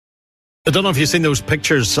I don't know if you've seen those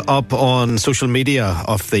pictures up on social media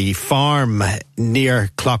of the farm near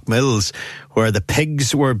Clough-Mills where the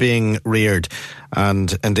pigs were being reared.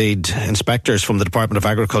 And indeed, inspectors from the Department of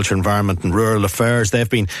Agriculture, Environment and Rural Affairs, they've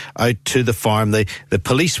been out to the farm. The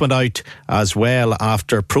police went out as well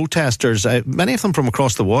after protesters, many of them from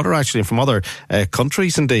across the water actually, and from other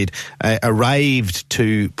countries indeed, arrived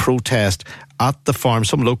to protest at the farm.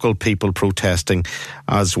 Some local people protesting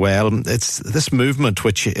as well. It's this movement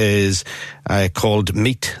which is called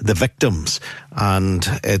Meet the Victims, and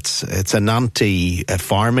it's an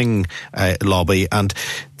anti-farming lobby, and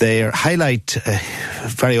they highlight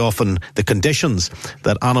very often the conditions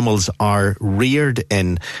that animals are reared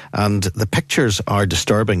in, and the pictures are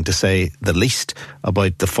disturbing to say the least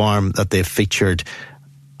about the farm that they've featured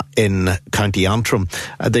in County Antrim.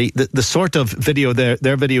 The sort of video,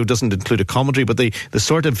 their video doesn't include a commentary, but the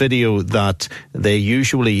sort of video that they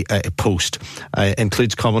usually post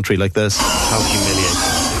includes commentary like this. How humiliating,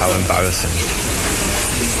 how embarrassing.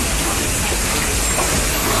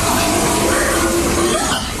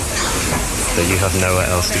 That you have nowhere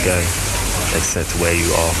else to go except where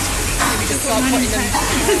you are.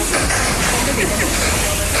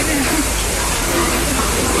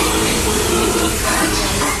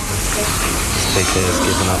 This pig has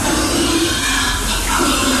given up.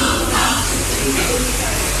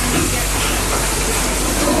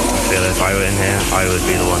 I feel if I were in here, I would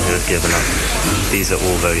be the one who had given up. These are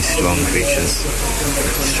all very strong creatures,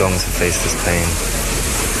 strong to face this pain,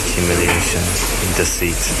 humiliation,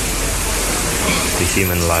 deceit, the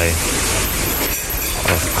human lie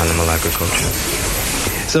of animal agriculture.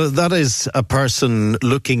 So that is a person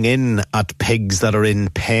looking in at pigs that are in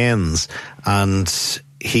pens, and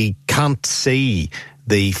he can't see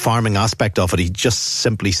the farming aspect of it. He just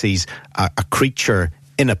simply sees a creature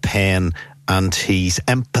in a pen, and he's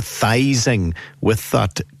empathising with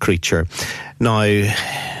that creature. Now,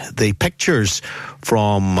 the pictures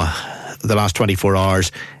from the last 24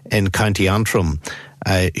 hours in County Antrim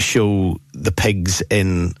show the pigs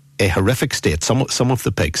in a horrific state. Some of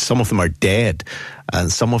the pigs, some of them are dead,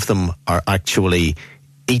 and some of them are actually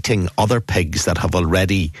eating other pigs that have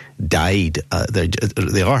already died.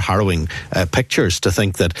 They are harrowing pictures to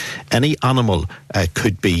think that any animal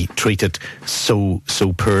could be treated so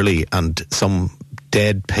poorly, and some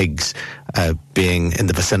dead pigs being in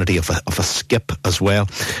the vicinity of a skip as well.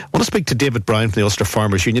 I want to speak to David Brown from the Ulster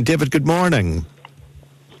Farmers Union. David, good morning.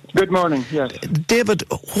 Good morning, yes. David,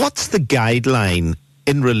 what's the guideline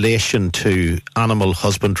in relation to animal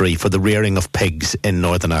husbandry for the rearing of pigs in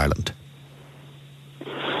Northern Ireland?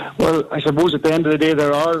 Well, I suppose at the end of the day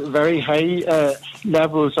there are very high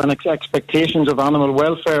levels and expectations of animal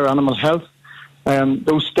welfare, animal health.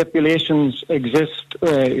 Those stipulations exist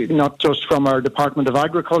not just from our Department of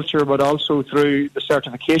Agriculture but also through the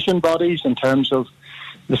certification bodies in terms of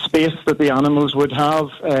the space that the animals would have,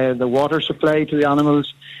 the water supply to the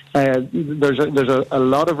animals. There's a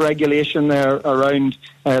lot of regulation there around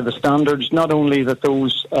the standards, not only that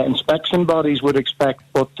those inspection bodies would expect,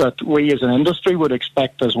 but that we as an industry would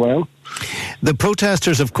expect as well. The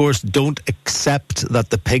protesters, of course, don't accept that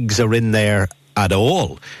the pigs are in there at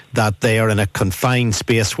all, that they are in a confined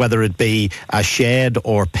space, whether it be a shed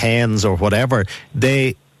or pens or whatever.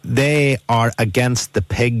 They are against the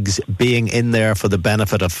pigs being in there for the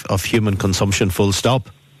benefit of human consumption, full stop.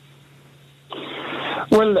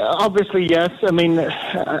 Well, obviously, yes. I mean,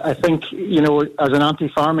 I think, as an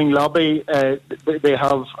anti-farming lobby, they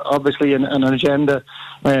have obviously an agenda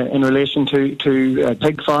in relation to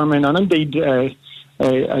pig farming, and indeed,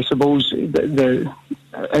 I suppose, the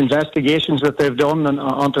investigations that they've done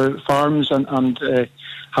onto farms and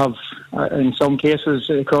have, in some cases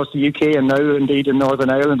across the UK and now indeed in Northern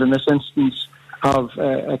Ireland in this instance, have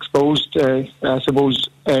exposed, I suppose,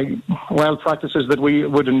 wild practices that we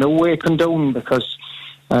would in no way condone, because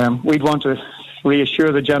we'd want to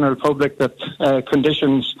reassure the general public that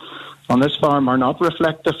conditions on this farm are not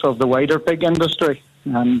reflective of the wider pig industry.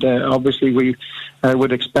 And obviously we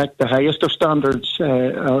would expect the highest of standards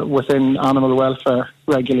within animal welfare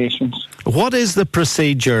regulations. What is the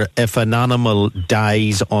procedure if an animal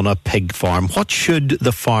dies on a pig farm? What should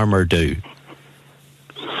the farmer do?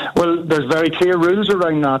 Well, there's very clear rules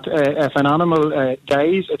around that. If an animal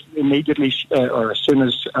dies, it immediately, or as soon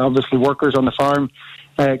as obviously workers on the farm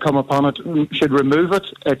come upon it, should remove it.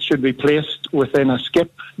 It should be placed within a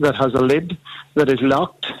skip that has a lid that is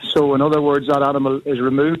locked. So in other words, that animal is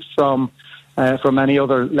removed from any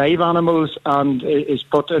other live animals and is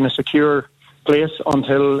put in a secure place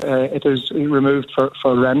until it is removed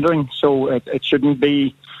for rendering. So it shouldn't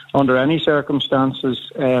be under any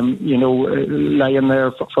circumstances, lying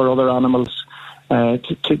there for other animals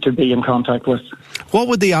to be in contact with. What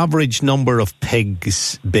would the average number of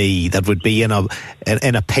pigs be that would be in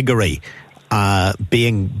a piggery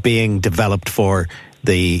being developed for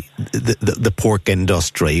the pork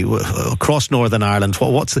industry across Northern Ireland?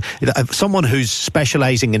 What's someone who's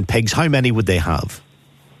specialising in pigs? How many would they have?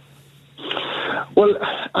 Well,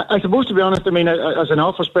 I suppose, to be honest, I mean, as an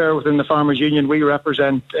office bearer within the Farmers Union, we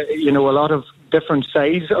represent, a lot of different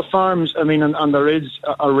size of farms. I mean, and there is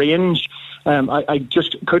a range. I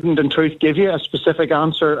just couldn't, in truth, give you a specific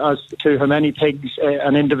answer as to how many pigs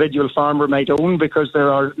an individual farmer might own, because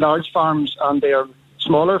there are large farms and there are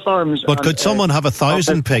smaller farms. But could someone have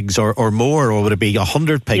 1,000 pigs or more, or would it be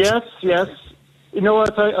 100 pigs? Yes.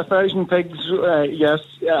 1,000 pigs, yes,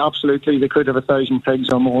 absolutely. They could have 1,000 pigs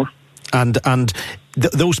or more. And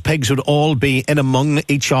those pigs would all be in among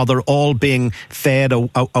each other, all being fed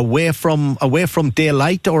away from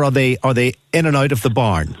daylight, or are they in and out of the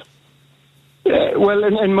barn? Well,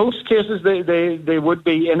 in most cases, they would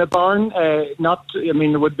be in a barn.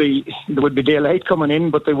 There would be daylight coming in,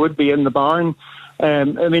 but they would be in the barn.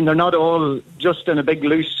 They're not all just in a big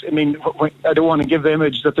loose. I don't want to give the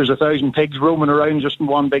image that there's 1,000 pigs roaming around just in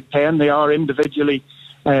one big pen. They are individually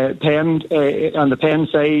penned, and the pen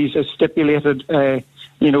size is stipulated.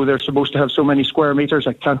 They're supposed to have so many square metres.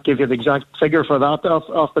 I can't give you the exact figure for that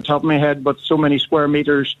off the top of my head, but so many square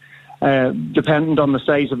metres, dependent on the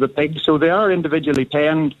size of the pig. So they are individually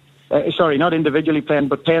penned. Not individually penned,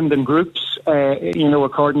 but penned in groups.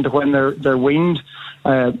 According to when they're weaned.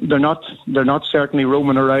 They're not certainly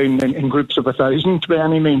roaming around in groups of 1,000 by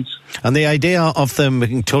any means. And the idea of them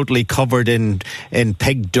being totally covered in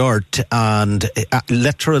pig dirt and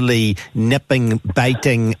literally nipping,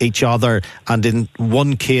 biting each other, and in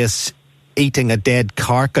one case eating a dead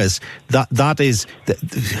carcass, that is,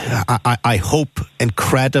 I hope,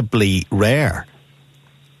 incredibly rare.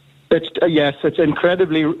 It's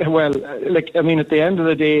incredibly, well, at the end of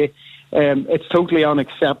the day, it's totally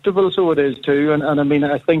unacceptable, so it is too. And I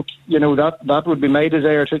think, that would be my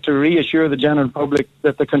desire to reassure the general public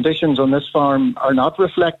that the conditions on this farm are not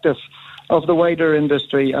reflective of the wider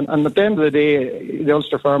industry. And at the end of the day, the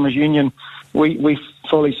Ulster Farmers Union, we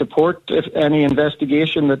fully support any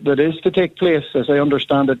investigation that is to take place. As I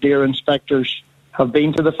understand it, deer inspectors have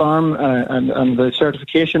been to the farm, and the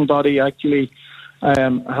certification body actually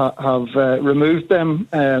have removed them.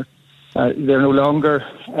 They're no longer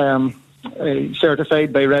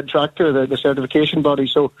certified by Red Tractor, the certification body.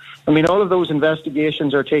 So, all of those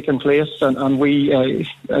investigations are taking place, and we,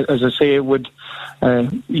 as I say, would,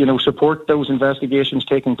 support those investigations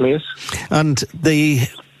taking place. And the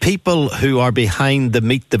people who are behind the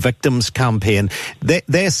Meet the Victims campaign,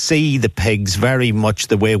 they see the pigs very much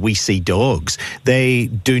the way we see dogs. They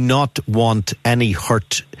do not want any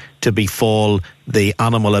hurt to befall the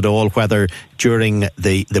animal at all, whether during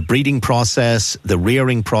the breeding process, the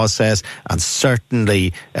rearing process, and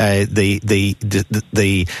certainly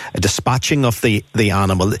the dispatching of the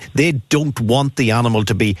animal. They don't want the animal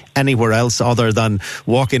to be anywhere else other than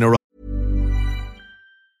walking around.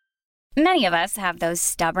 Many of us have those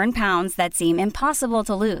stubborn pounds that seem impossible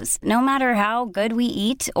to lose, no matter how good we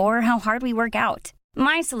eat or how hard we work out.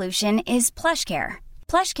 My solution is PlushCare.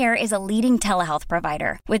 PlushCare is a leading telehealth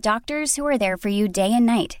provider with doctors who are there for you day and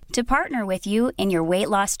night to partner with you in your weight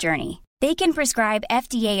loss journey. They can prescribe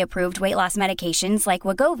FDA-approved weight loss medications like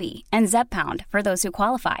Wegovy and Zepbound for those who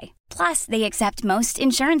qualify. Plus, they accept most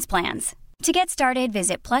insurance plans. To get started,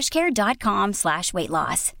 visit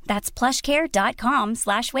plushcare.com/weightloss. That's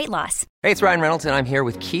plushcare.com/weightloss. Hey, it's Ryan Reynolds, and I'm here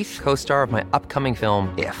with Keith, co-star of my upcoming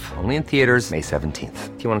film, If, only in theaters May 17th.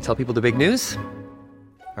 Do you want to tell people the big news?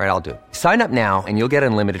 All right, I'll do it. Sign up now and you'll get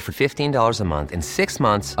unlimited for $15 a month and 6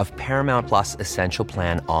 months of Paramount Plus Essential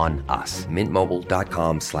Plan on us.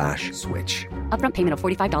 MintMobile.com/switch. Upfront payment of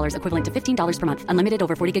 $45 equivalent to $15 per month. Unlimited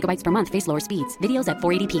over 40 gigabytes per month. Face lower speeds. Videos at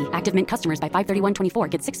 480p. Active Mint customers by 531.24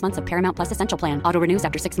 get 6 months of Paramount Plus Essential Plan. Auto renews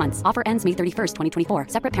after 6 months. Offer ends May 31st, 2024.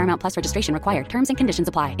 Separate Paramount Plus registration required. Terms and conditions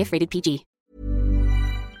apply if rated PG.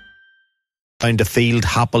 Around a field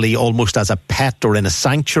happily, almost as a pet or in a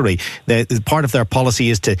sanctuary. Part of their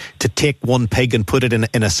policy is to take one pig and put it in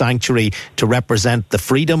a sanctuary to represent the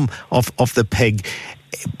freedom of the pig.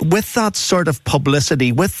 With that sort of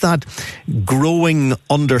publicity, with that growing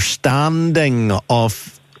understanding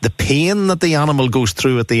of the pain that the animal goes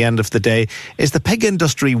through at the end of the day, is the pig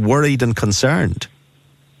industry worried and concerned?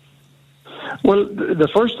 Well, the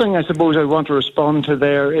first thing I suppose I want to respond to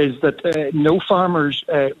there is that no farmers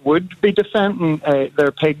would be defending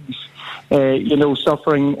their pigs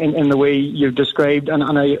suffering in the way you've described.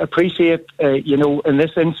 And I appreciate, in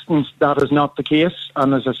this instance, that is not the case.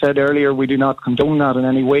 And as I said earlier, we do not condone that in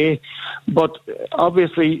any way. But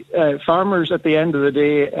obviously, farmers at the end of the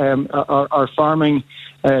day are farming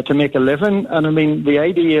to make a living. And I mean, the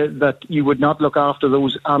idea that you would not look after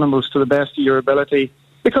those animals to the best of your ability,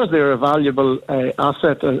 because they're a valuable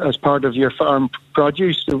asset as part of your farm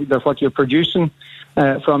produce, they're what you're producing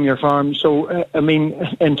from your farm. So,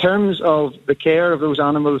 in terms of the care of those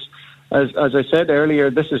animals, as I said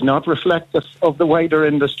earlier, this is not reflective of the wider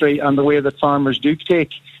industry and the way that farmers do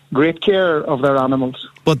take great care of their animals.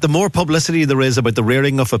 But the more publicity there is about the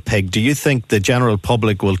rearing of a pig, do you think the general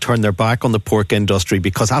public will turn their back on the pork industry?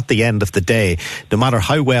 Because at the end of the day, no matter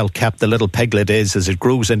how well kept the little piglet is, as it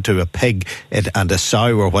grows into a pig and a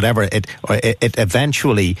sow or whatever, it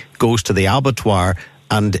eventually goes to the abattoir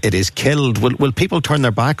and it is killed. Will people turn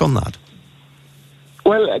their back on that?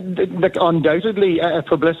 Well, undoubtedly,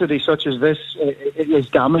 publicity such as this is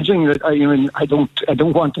damaging. I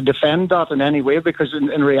don't want to defend that in any way, because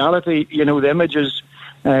in reality, the images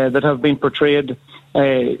that have been portrayed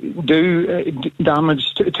do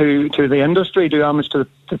damage to the industry, do damage to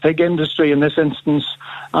the pig industry in this instance,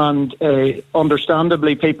 and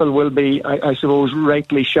understandably, people will be, I suppose,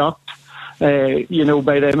 rightly shocked. By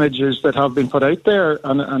the images that have been put out there.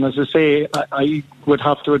 And as I say, I would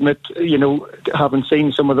have to admit, having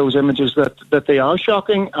seen some of those images, that they are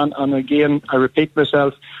shocking. And again, I repeat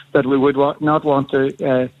myself, that we would not want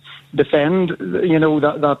to defend,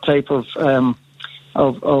 that type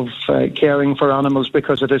of caring for animals,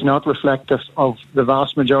 because it is not reflective of the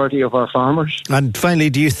vast majority of our farmers. And finally,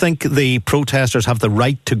 do you think the protesters have the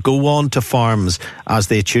right to go on to farms as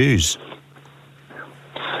they choose?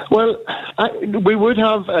 Well, we would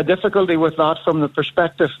have a difficulty with that from the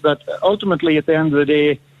perspective that ultimately, at the end of the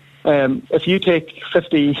day, if you take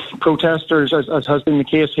 50 protesters, as has been the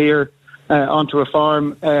case here, onto a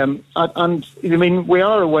farm, we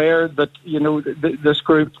are aware that this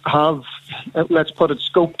group have, let's put it,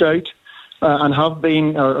 scoped out and have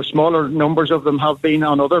been, or smaller numbers of them have been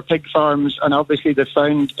on other pig farms, and obviously they've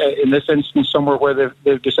found in this instance somewhere where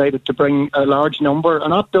they've decided to bring a large number,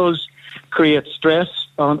 and that does create stress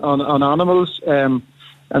on animals. At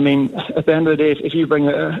the end of the day, if you bring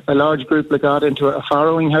a large group like that into a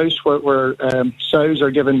farrowing house where sows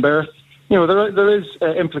are given birth, there is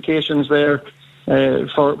implications there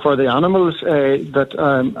for the animals that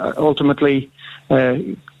ultimately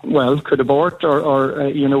could abort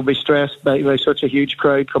or be stressed by such a huge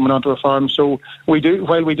crowd coming onto a farm. So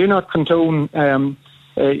while we do not condone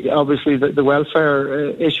obviously the welfare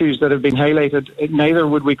issues that have been highlighted, neither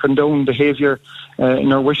would we condone behaviour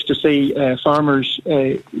nor wish to see farmers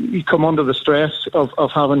come under the stress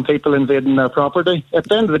of having people invading their property. At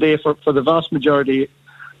the end of the day, for the vast majority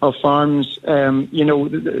of farms, where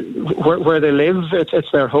they live,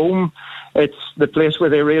 it's their home, it's the place where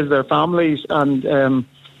they raise their families, and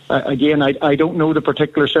again, I don't know the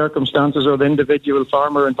particular circumstances or the individual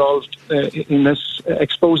farmer involved in this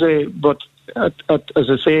expose, but as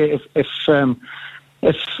I say, if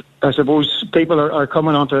I suppose people are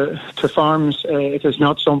coming onto farms, it is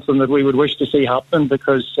not something that we would wish to see happen,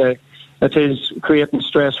 because it is creating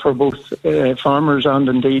stress for both farmers and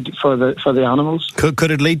indeed for the animals.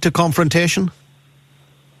 Could it lead to confrontation?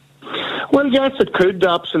 Well, yes, it could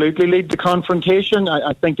absolutely lead to confrontation.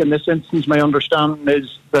 I think in this instance, my understanding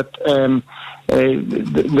is that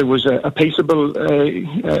there was a peaceable,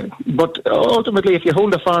 but ultimately, if you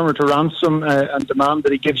hold a farmer to ransom and demand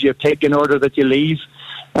that he gives you a pig in order that you leave,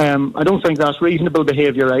 I don't think that's reasonable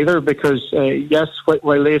behaviour either, because yes,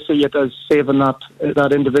 while they see it as saving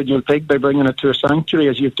that individual pig by bringing it to a sanctuary,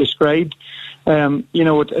 as you've described,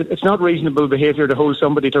 it's not reasonable behaviour to hold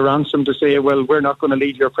somebody to ransom to say, well, we're not going to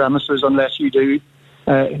leave your premises unless you do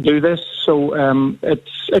this. So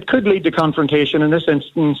it could lead to confrontation. In this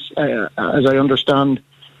instance, as I understand,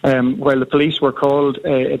 while the police were called,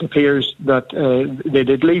 it appears that they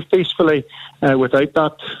did leave peacefully without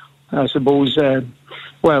that, I suppose,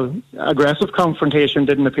 aggressive confrontation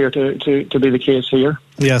didn't appear to be the case here.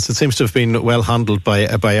 Yes, it seems to have been well handled by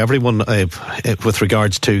everyone with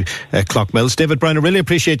regards to Clockmills. David Brown, I really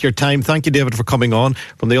appreciate your time. Thank you, David, for coming on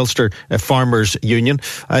from the Ulster Farmers Union.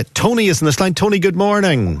 Tony is in this line. Tony, good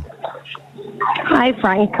morning. Hi,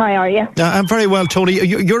 Frank. How are you? I'm very well, Tony.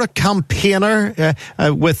 You're a campaigner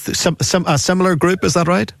with a similar group, is that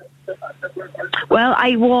right? Well,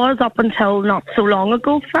 I was up until not so long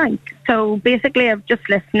ago, Frank. So basically, I'm just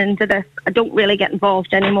listening to this. I don't really get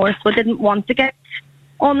involved anymore, so I didn't want to get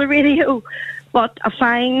on the radio. But I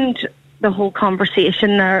find the whole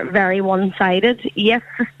conversation there very one-sided. Yes,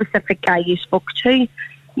 the specific guy you spoke to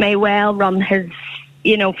may well run his,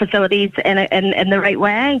 facilities in the right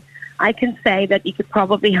way. I can say that you could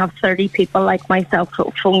probably have 30 people like myself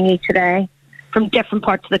phone you today from different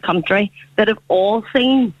parts of the country that have all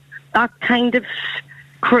seen that kind of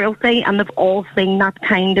cruelty, and they've all seen that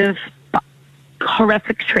kind of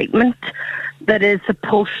horrific treatment that is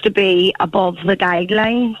supposed to be above the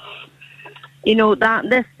guidelines.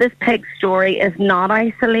 That this pig story is not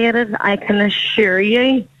isolated. I can assure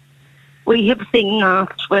you, we have seen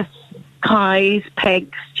that with cows,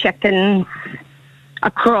 pigs, chickens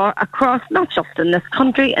across not just in this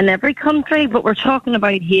country, in every country, but we're talking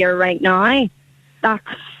about here right now. That's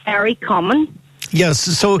very common. Yes,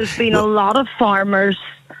 so there's been a lot of farmers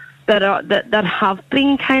that have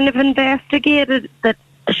been kind of investigated that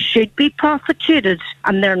should be prosecuted,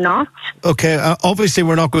 and they're not. Okay, obviously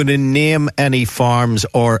we're not going to name any farms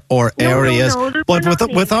or areas, but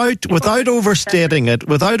without overstating it,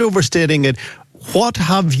 what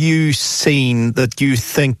have you seen that you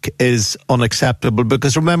think is unacceptable?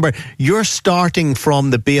 Because remember, you're starting from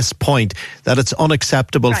the base point that it's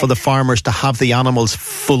unacceptable for the farmers to have the animals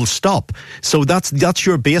full stop. So that's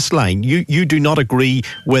your baseline. You do not agree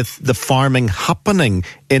with the farming happening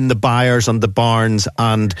in the byres and the barns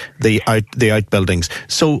and the outbuildings.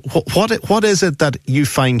 So what is it that you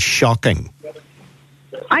find shocking?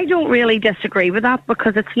 I don't really disagree with that,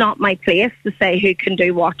 because it's not my place to say who can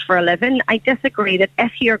do what for a living. I disagree that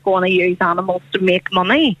if you're going to use animals to make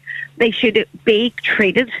money, they should be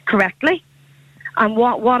treated correctly. And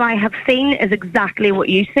what I have seen is exactly what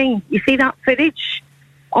you've seen. You see that footage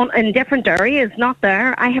in different areas, not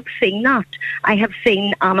there. I have seen that. I have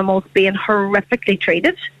seen animals being horrifically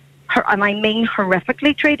treated, and I mean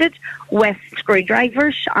horrifically treated, with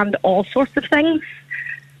screwdrivers and all sorts of things.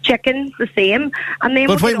 Chickens the same. And then,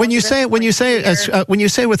 but when you say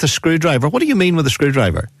with a screwdriver, what do you mean with a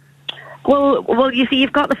screwdriver? Well, you see,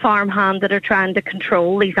 you've got the farmhand that are trying to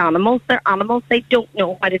control these animals. They're animals; they don't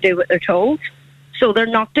know how to do what they're told, so they're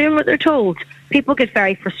not doing what they're told. People get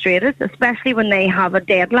very frustrated, especially when they have a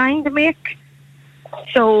deadline to make.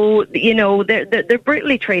 So, they're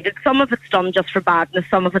brutally treated. Some of it's done just for badness,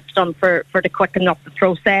 some of it's done for to quicken up the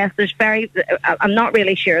process. I'm not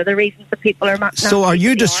really sure the reasons that people are not. So are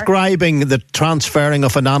you describing the transferring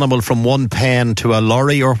of an animal from one pen to a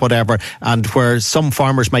lorry or whatever, and where some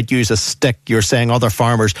farmers might use a stick, you're saying other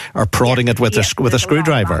farmers are prodding it with a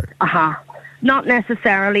screwdriver? Not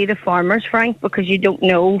necessarily the farmers, Frank, because you don't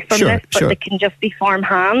know from this, but they can just be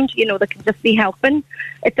farmhand, they can just be helping.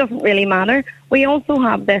 It doesn't really matter. We also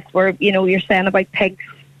have this where, you're saying about pigs,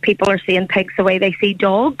 people are seeing pigs the way they see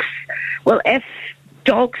dogs. Well,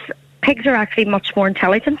 pigs are actually much more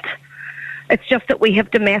intelligent. It's just that we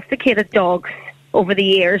have domesticated dogs over the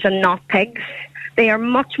years and not pigs. They are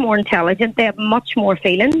much more intelligent. They have much more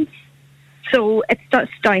feelings. So it's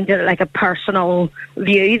down to like a personal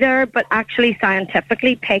view there, but actually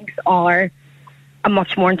scientifically pigs are a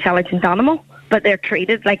much more intelligent animal, but they're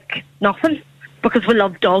treated like nothing because we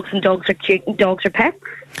love dogs and dogs are cute and dogs are pets.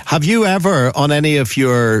 Have you ever on any of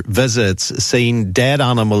your visits seen dead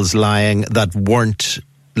animals lying that weren't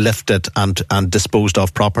lifted and disposed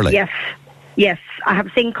of properly? Yes, I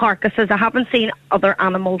have seen carcasses. I haven't seen other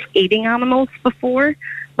animals eating animals before,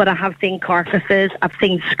 but I have seen carcasses. I've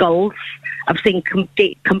seen skulls. I've seen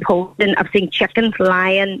composting. I've seen chickens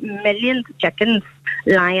lying, millions of chickens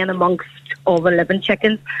lying amongst all the living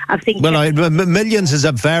chickens. I've seen. Millions is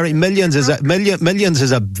a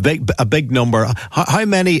big number. How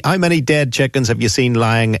many dead chickens have you seen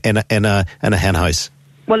lying in a hen house?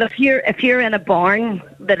 Well, if you're in a barn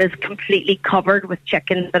that is completely covered with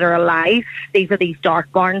chickens that are alive, these are these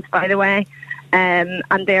dark barns, by the way, and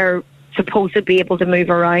they're supposed to be able to move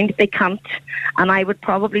around. They can't. And I would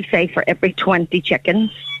probably say for every 20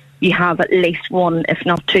 chickens, you have at least one, if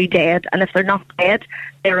not two, dead. And if they're not dead,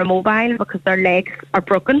 they're immobile because their legs are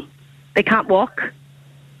broken. They can't walk.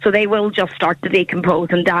 So they will just start to decompose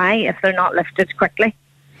and die if they're not lifted quickly.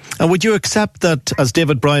 And would you accept that, as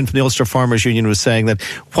David Brown from the Ulster Farmers Union was saying, that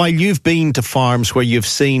while you've been to farms where you've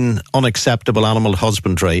seen unacceptable animal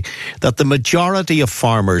husbandry, that the majority of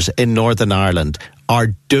farmers in Northern Ireland are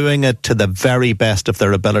doing it to the very best of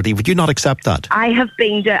their ability? Would you not accept that? I have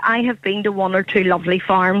been to one or two lovely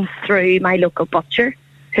farms through my local butcher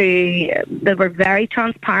they were very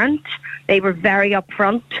transparent, they were very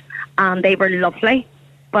upfront, and they were lovely.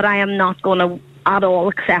 But I am not going to at all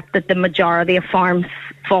accept that the majority of farms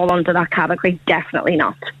fall under that category. Definitely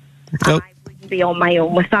not. And I wouldn't be on my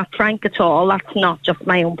own with that, Frank, at all. That's not just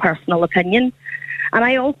my own personal opinion. And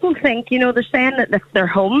I also think, they're saying that it's their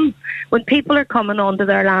home. When people are coming onto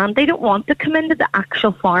their land, they don't want to come into the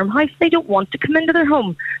actual farmhouse. They don't want to come into their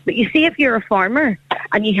home. But you see, if you're a farmer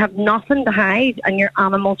and you have nothing to hide and your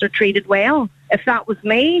animals are treated well. If that was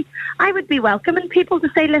me, I would be welcoming people to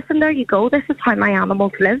say, listen, there you go, this is how my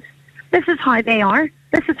animals live. This is how they are.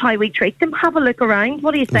 This is how we treat them. Have a look around.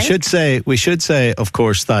 What do you think? We should say, of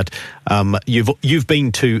course, that you've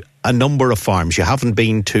been to a number of farms. You haven't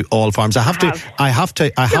been to all farms. I have to.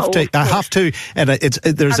 And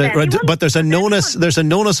there's a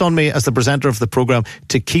onus on me as the presenter of the programme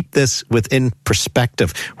to keep this within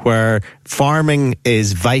perspective, where farming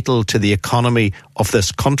is vital to the economy of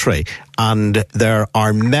this country, and there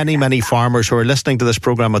are many farmers who are listening to this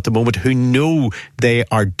programme at the moment who know they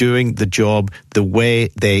are doing the job the way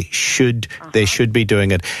they should be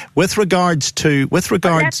doing it. Let's say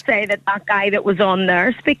that guy that was on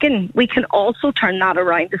there speaking, we can also turn that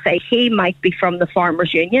around to say he might be from the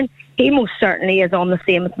Farmers Union. He most certainly is on the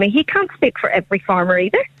same as me. He can't speak for every farmer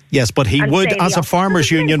either. Yes, but he would, as a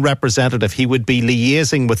Farmers Union representative, he would be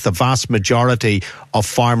liaising with the vast majority of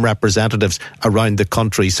farm representatives around the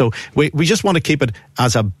country. So we just want to keep it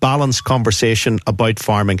as a balanced conversation about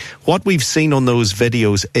farming. What we've seen on those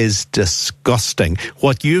videos is disgusting.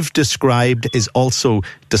 What you've described is also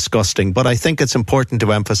disgusting. But I think it's important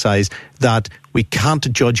to emphasise that we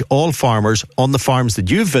can't judge all farmers on the farms that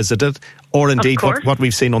you've visited, or indeed what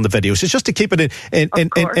we've seen on the videos. It's just to keep it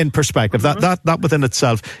in perspective. Mm-hmm. That within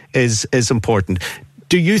itself is important.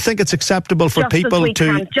 Do you think it's acceptable for people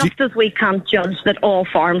to... Just as we can't judge that all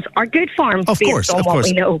farms are good farms based on what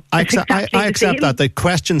we know. I accept that. The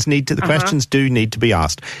questions do need to be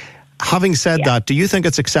asked. Having said that, do you think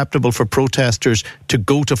it's acceptable for protesters to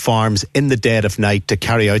go to farms in the dead of night to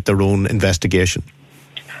carry out their own investigation?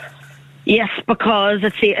 Yes, because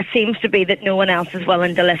it seems to be that no one else is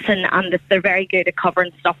willing to listen, and that they're very good at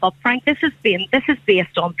covering stuff up. Frank, this is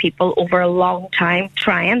based on people over a long time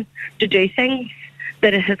trying to do things,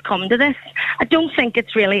 that it has come to this. I don't think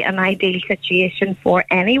it's really an ideal situation for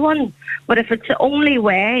anyone, but if it's the only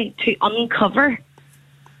way to uncover,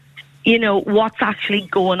 what's actually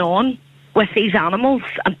going on with these animals,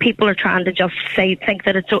 and people are trying to just think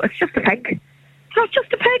that it's just a pig. It's not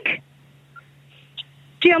just a pig.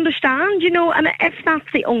 Do you understand? And if that's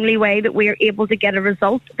the only way that we are able to get a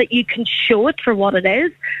result, that you can show it for what it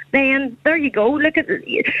is, then there you go. Look at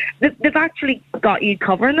they've actually got you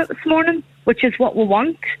covering it this morning, which is what we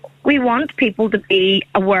want. We want people to be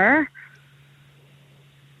aware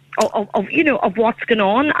of what's going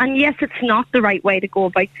on. And yes, it's not the right way to go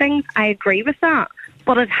about things. I agree with that.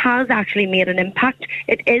 But it has actually made an impact.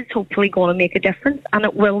 It is hopefully going to make a difference, and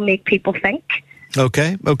it will make people think.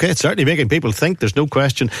 Okay. It's certainly making people think. There's no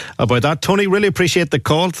question about that. Tony, really appreciate the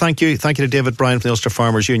call. Thank you to David Bryan from the Ulster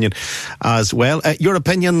Farmers Union as well. Your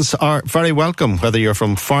opinions are very welcome, whether you're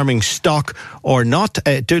from farming stock or not.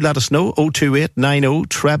 Do let us know. 028 90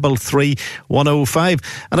 333 105.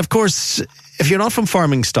 And of course, if you're not from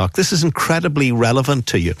farming stock, this is incredibly relevant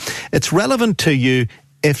to you. It's relevant to you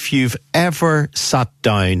if you've ever sat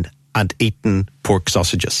down and eaten pork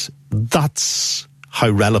sausages. That's how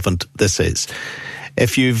relevant this is.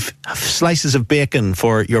 If you've slices of bacon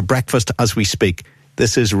for your breakfast as we speak,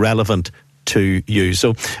 this is relevant to you.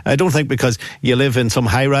 So I don't think because you live in some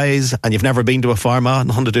high-rise and you've never been to a farm,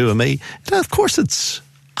 nothing to do with me. Of course it's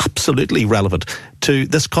absolutely relevant to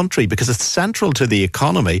this country because it's central to the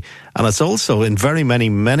economy, and it's also in very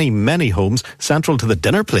many homes central to the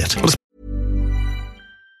dinner plate.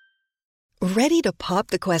 Ready to pop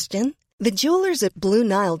the question? The jewelers at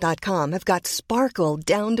BlueNile.com have got sparkle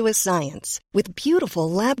down to a science with beautiful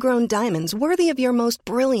lab-grown diamonds worthy of your most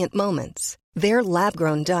brilliant moments. Their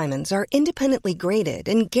lab-grown diamonds are independently graded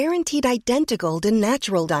and guaranteed identical to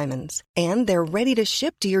natural diamonds, and they're ready to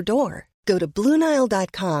ship to your door. Go to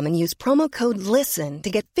BlueNile.com and use promo code LISTEN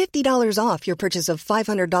to get $50 off your purchase of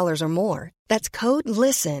 $500 or more. That's code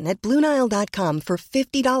LISTEN at BlueNile.com for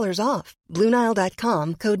 $50 off.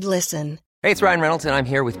 BlueNile.com, code LISTEN. Hey, it's Ryan Reynolds, and I'm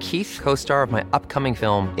here with Keith, co-star of my upcoming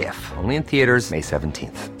film, If, only in theaters May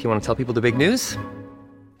 17th. Do you want to tell people the big news?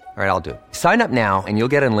 All right, I'll do it. Sign up now and you'll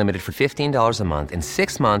get unlimited for $15 a month and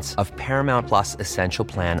 6 months of Paramount Plus Essential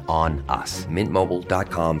Plan on us.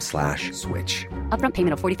 MintMobile.com/switch. Upfront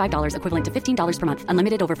payment of $45 equivalent to $15 per month.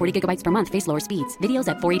 Unlimited over 40 gigabytes per month. Face lower speeds. Videos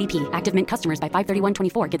at 480p. Active Mint customers by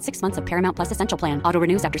 531.24 get 6 months of Paramount Plus Essential Plan. Auto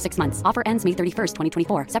renews after 6 months. Offer ends May 31st,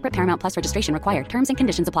 2024. Separate Paramount Plus registration required. Terms and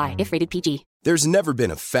conditions apply if rated PG. There's never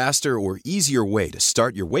been a faster or easier way to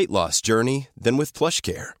start your weight loss journey than with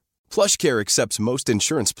PlushCare. PlushCare accepts most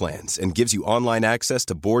insurance plans and gives you online access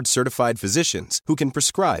to board-certified physicians who can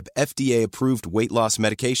prescribe FDA-approved weight loss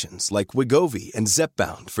medications like Wegovy and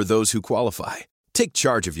Zepbound for those who qualify. Take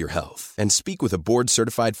charge of your health and speak with a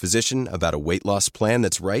board-certified physician about a weight loss plan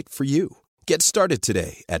that's right for you. Get started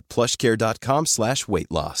today at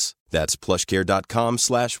plushcare.com/weight-loss. That's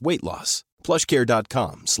plushcare.com/weight-loss.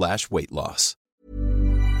 plushcare.com/weight-loss.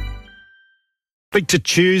 Speak to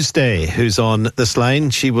Tuesday, who's on this line.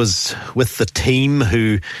 She was with the team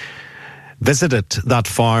who visited that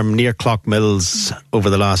farm near Clockmills over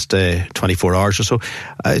the last 24 hours or so.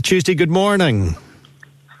 Tuesday, good morning.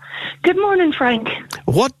 Good morning, Frank.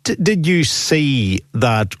 What did you see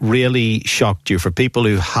that really shocked you for people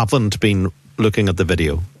who haven't been looking at the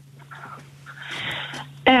video?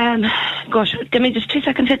 Gosh, give me just 2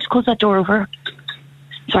 seconds to close that door over.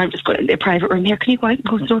 Sorry, I'm just going into a private room here. Can you go out and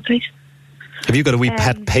close the door, please? Have you got a wee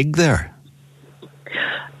pet pig there?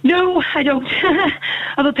 No, I don't. I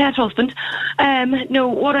have a pet husband. No,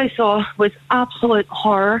 what I saw was absolute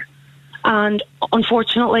horror. And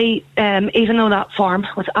unfortunately, even though that farm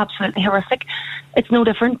was absolutely horrific, it's no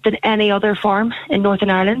different than any other farm in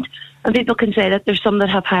Northern Ireland. And people can say that there's some that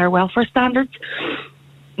have higher welfare standards.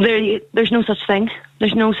 There's no such thing.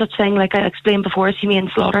 There's no such thing, like I explained before, as humane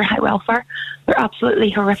slaughter, high welfare. They're absolutely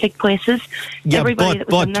horrific places. Yeah,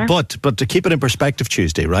 but to keep it in perspective,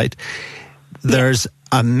 Tuesday, right? There's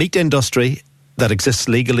a meat industry that exists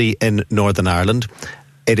legally in Northern Ireland.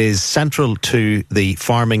 It is central to the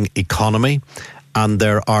farming economy, and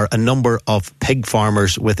there are a number of pig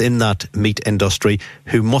farmers within that meat industry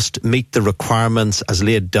who must meet the requirements as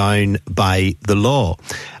laid down by the law.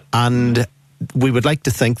 And we would like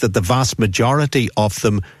to think that the vast majority of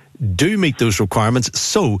them do meet those requirements.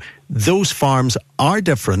 So those farms are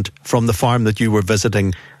different from the farm that you were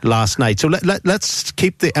visiting last night. So let's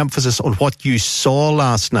keep the emphasis on what you saw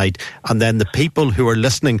last night, and then the people who are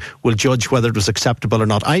listening will judge whether it was acceptable or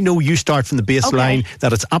not. I know you start from the baseline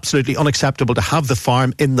that it's absolutely unacceptable to have the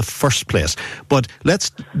farm in the first place, but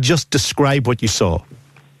let's just describe what you saw.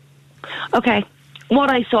 Okay.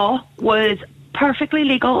 What I saw was perfectly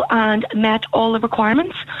legal and met all the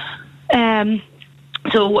requirements.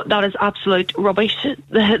 So that is absolute rubbish.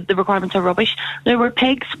 The requirements are rubbish. There were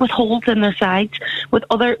pigs with holes in their sides.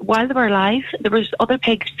 While they were alive, there was other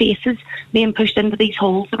pigs' faces being pushed into these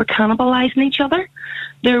holes. They were cannibalising each other.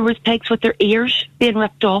 There was pigs with their ears being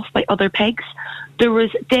ripped off by other pigs. There was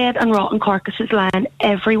dead and rotten carcasses lying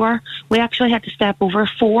everywhere. We actually had to step over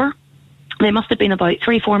 4. They must have been about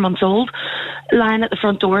 3-4 months old, lying at the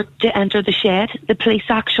front door to enter the shed. The police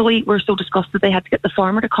actually were so disgusted they had to get the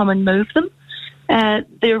farmer to come and move them.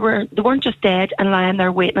 They weren't just dead and lying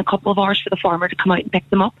there waiting a couple of hours for the farmer to come out and pick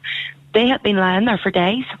them up. They had been lying there for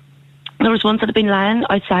days. There was ones that had been lying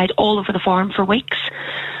outside all over the farm for weeks.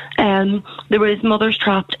 There was mothers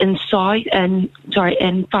trapped in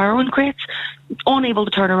farrowing crates, unable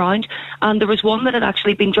to turn around, and there was one that had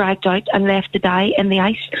actually been dragged out and left to die in the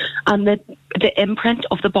ice, and the imprint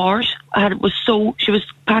of the bars she was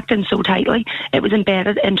packed in so tightly it was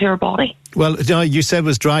embedded into her body. Well, you said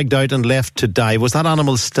was dragged out and left to die. Was that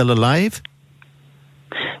animal still alive?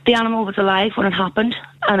 The animal was alive when it happened,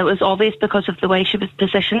 and it was obvious because of the way she was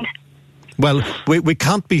positioned. Well, we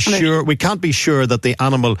can't be sure. We can't be sure that the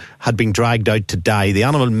animal had been dragged out to die. The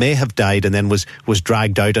animal may have died and then was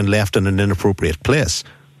dragged out and left in an inappropriate place.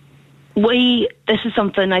 This is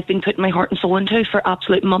something I've been putting my heart and soul into for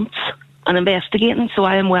absolute months and investigating. So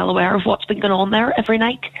I am well aware of what's been going on there every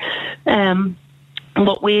night.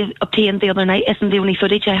 What we obtained the other night isn't the only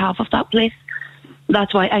footage I have of that place.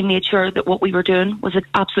 That's why I made sure that what we were doing was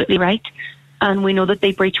absolutely right, and we know that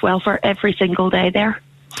they breach welfare every single day there.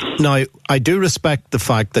 Now, I do respect the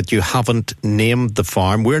fact that you haven't named the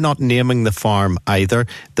farm. We're not naming the farm either.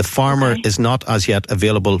 The farmer is not as yet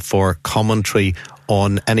available for commentary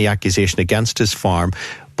on any accusation against his farm.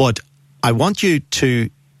 But I want you to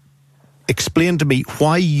explain to me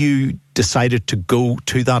why you decided to go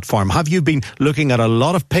to that farm. Have you been looking at a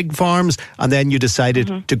lot of pig farms and then you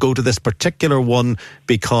decided to go to this particular one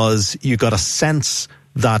because you got a sense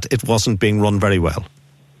that it wasn't being run very well?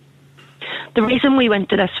 The reason we went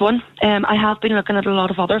to this one, I have been looking at a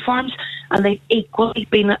lot of other farms and they've equally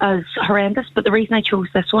been as horrendous, but the reason I chose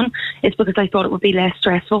this one is because I thought it would be less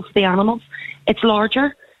stressful for the animals. It's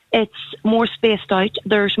larger, it's more spaced out,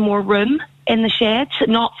 there's more room in the sheds,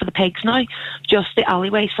 not for the pigs now, just the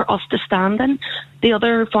alleyways for us to stand in. The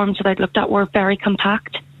other farms that I'd looked at were very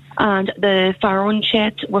compact, and the farrowing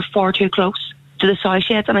sheds were far too close to the sow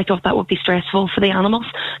sheds, and I thought that would be stressful for the animals,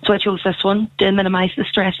 so I chose this one to minimise the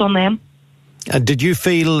stress on them. And did you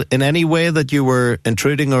feel in any way that you were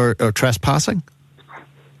intruding or trespassing?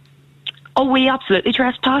 Oh, we absolutely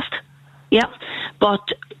trespassed, yeah. But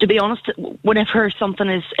to be honest, whenever something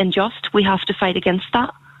is unjust, we have to fight against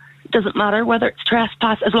that. doesn't matter whether it's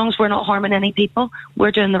trespass, as long as we're not harming any people,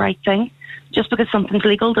 we're doing the right thing. Just because something's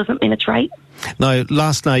legal doesn't mean it's right. Now,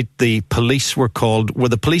 last night the police were called. Were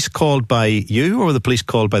the police called by you or were the police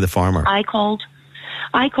called by the farmer? I called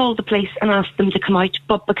the police and asked them to come out,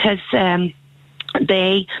 but because I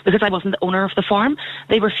wasn't the owner of the farm,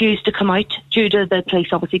 they refused to come out due to the police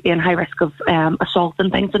obviously being high risk of assault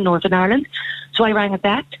and things in Northern Ireland. So I rang a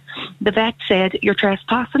vet. The vet said, "You're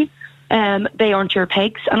trespassing. They aren't your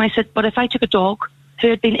pigs." And I said, "But if I took a dog who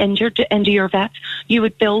had been injured into your vet, you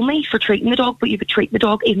would bill me for treating the dog, but you would treat the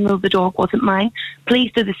dog even though the dog wasn't mine.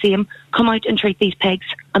 Please do the same. Come out and treat these pigs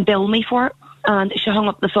and bill me for it." And she hung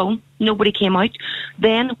up the phone. Nobody came out.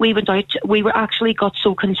 Then we went out. We were actually got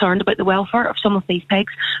so concerned about the welfare of some of these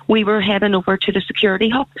pigs. We were heading over to the security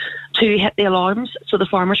hub to hit the alarms so the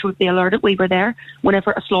farmers would be alerted. We were there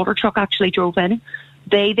whenever a slaughter truck actually drove in.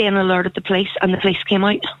 They then alerted the police and the police came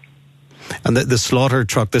out. And the slaughter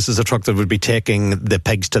truck, this is a truck that would be taking the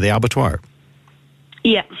pigs to the abattoir?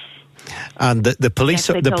 Yeah. And the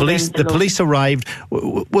police arrived.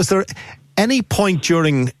 Was there any point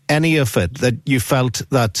during any of it that you felt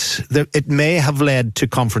that it may have led to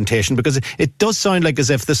confrontation? Because it does sound like as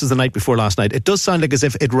if this is the night before last night. It does sound like as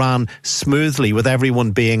if it ran smoothly with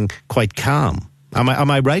everyone being quite calm. Am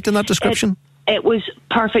I right in that description? It was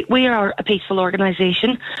perfect. We are a peaceful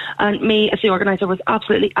organisation, and me as the organiser was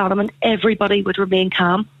absolutely adamant everybody would remain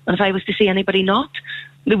calm, and if I was to see anybody not,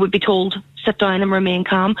 they would be told sit down and remain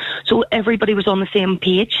calm. So everybody was on the same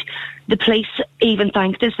page. The police even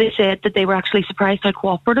thanked us. They said that they were actually surprised how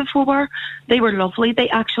cooperative we were. They were lovely. They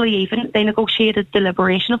negotiated the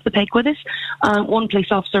liberation of the pig with us. One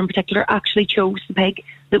police officer in particular actually chose the pig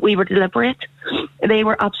that we were to liberate. They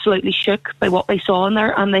were absolutely shook by what they saw in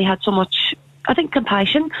there, and they had so much, I think,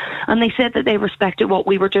 compassion, and they said that they respected what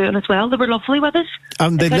we were doing as well. They were lovely with us.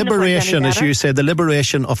 And the liberation, as you said, the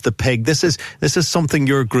liberation of the pig, this is something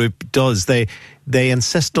your group does. They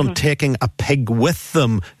insist on taking a pig with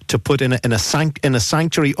them to put in a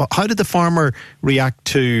sanctuary. How did the farmer react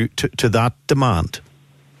to that demand?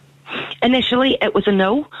 Initially, it was a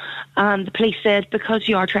no, and the police said, because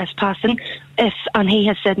you are trespassing, and he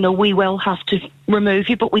has said, no, we will have to remove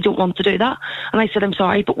you, but we don't want to do that. And I said, I'm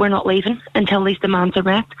sorry, but we're not leaving until these demands are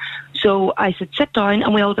met. So I said, sit down,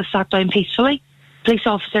 and we all just sat down peacefully. Police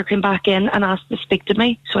officer came back in and asked to speak to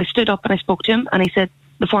me. So I stood up and I spoke to him, and he said,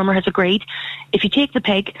 the farmer has agreed. If you take the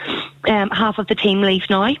pig, half of the team leave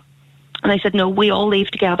now. And I said, no, we all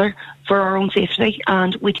leave together for our own safety,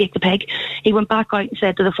 and we take the pig. He went back out and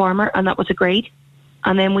said to the farmer, and that was agreed.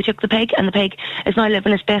 And then we took the pig, and the pig is now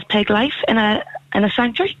living his best pig life in a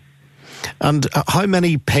sanctuary. And how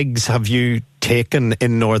many pigs have you taken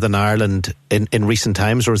in Northern Ireland in recent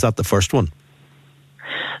times, or is that the first one?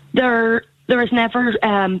 There has never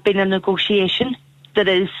been a negotiation that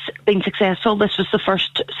has been successful. This was the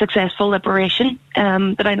first successful liberation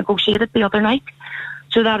that I negotiated the other night.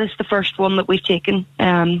 So that is the first one that we've taken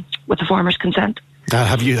with the farmer's consent.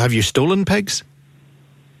 Have you stolen pigs?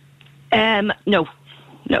 No,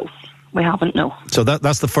 we haven't. No. So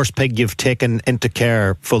that's the first pig you've taken into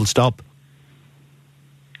care. Full stop.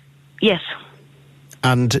 Yes.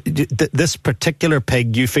 And this particular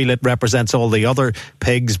pig, you feel it represents all the other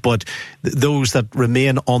pigs, but those that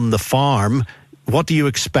remain on the farm. What do you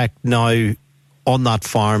expect now on that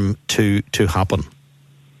farm to happen?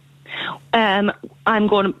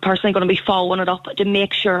 I'm personally going to be following it up to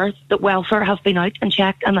make sure that welfare have been out and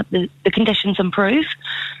checked and that the conditions improve.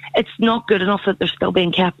 It's not good enough that they're still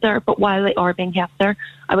being kept there, but while they are being kept there,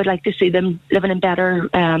 I would like to see them living in better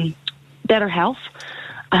health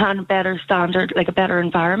and better standard, like a better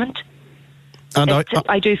environment. And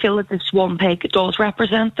I do feel that this one pig does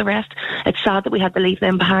represent the rest. It's sad that we had to leave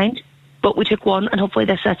them behind, but we took one, and hopefully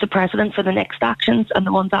this sets a precedent for the next actions and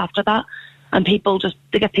the ones after that. And people to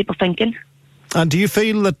get people thinking. And do you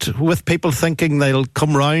feel that with people thinking, they'll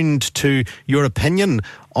come round to your opinion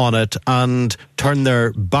on it and turn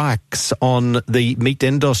their backs on the meat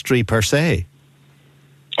industry per se?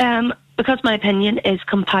 Because my opinion is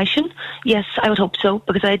compassion, yes, I would hope so,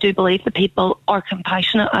 because I do believe that people are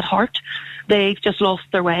compassionate at heart. They've just lost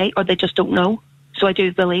their way, or they just don't know. So I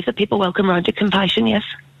do believe that people will come round to compassion, yes.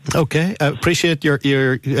 Okay, appreciate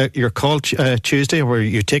your call Tuesday, where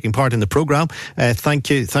you're taking part in the programme. Thank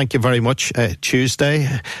you very much, Tuesday,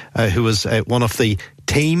 who was one of the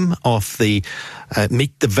team of the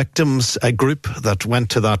Meet the Victims group that went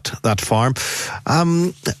to that farm.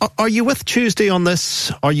 Are you with Tuesday on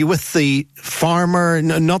this? Are you with the farmer,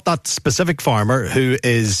 not that specific farmer who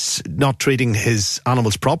is not treating his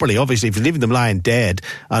animals properly? Obviously, if you're leaving them lying dead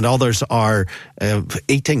and others are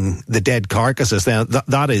eating the dead carcasses, then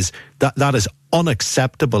that is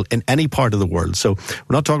unacceptable in any part of the world. So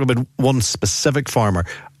we're not talking about one specific farmer.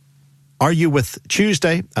 Are you with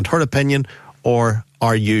Tuesday and her opinion, or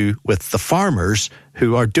are you with the farmers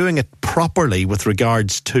who are doing it properly with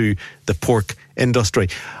regards to the pork industry?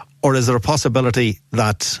 Or is there a possibility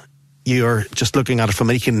that you're just looking at it from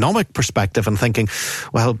an economic perspective and thinking,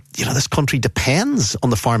 well, this country depends on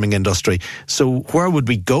the farming industry. So where would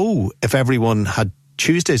we go if everyone had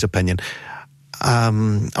Tuesday's opinion?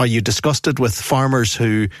 Are you disgusted with farmers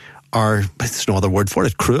who are, there's no other word for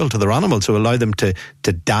it, cruel to their animals, who allow them to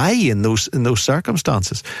die in those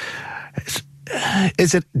circumstances?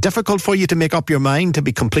 Is it difficult for you to make up your mind, to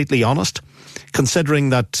be completely honest, considering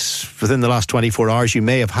that within the last 24 hours you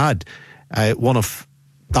may have had one of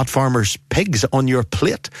that farmer's pigs on your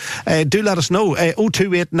plate? Do let us know.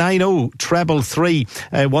 02890 333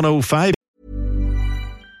 105.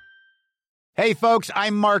 Hey folks,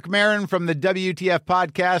 I'm Mark Maron from the WTF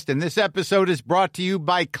Podcast, and this episode is brought to you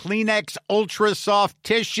by Kleenex Ultra Soft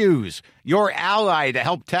Tissues, your ally to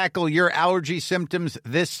help tackle your allergy symptoms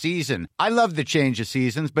this season. I love the change of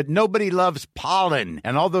seasons, but nobody loves pollen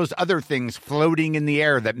and all those other things floating in the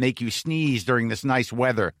air that make you sneeze during this nice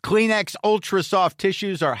weather. Kleenex Ultra Soft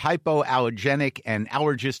Tissues are hypoallergenic and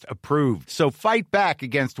allergist approved, so fight back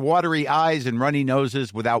against watery eyes and runny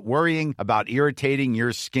noses without worrying about irritating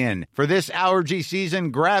your skin. For this allergy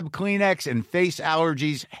season, grab Kleenex and face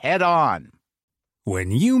allergies head on.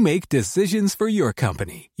 When you make decisions for your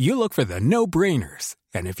company, you look for the no-brainers.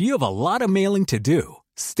 And if you have a lot of mailing to do,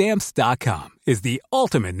 Stamps.com is the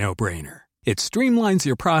ultimate no-brainer. It streamlines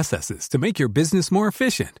your processes to make your business more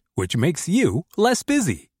efficient, which makes you less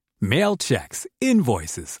busy. Mail checks,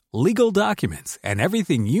 invoices, legal documents, and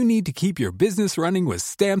everything you need to keep your business running with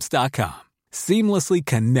Stamps.com. Seamlessly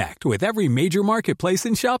connect with every major marketplace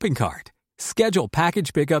and shopping cart. Schedule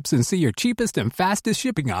package pickups and see your cheapest and fastest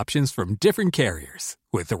shipping options from different carriers,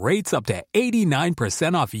 with rates up to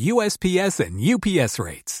 89% off USPS and UPS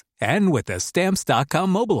rates. And with the Stamps.com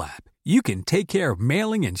mobile app, you can take care of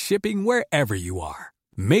mailing and shipping wherever you are.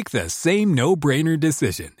 Make the same no-brainer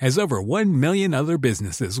decision as over 1 million other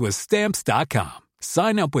businesses with Stamps.com.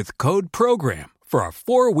 Sign up with code PROGRAM for a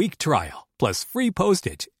 4-week trial, plus free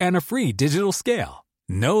postage and a free digital scale.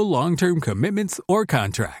 No long-term commitments or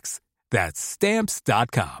contracts. That's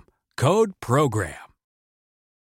Stamps.com. Code PROGRAM.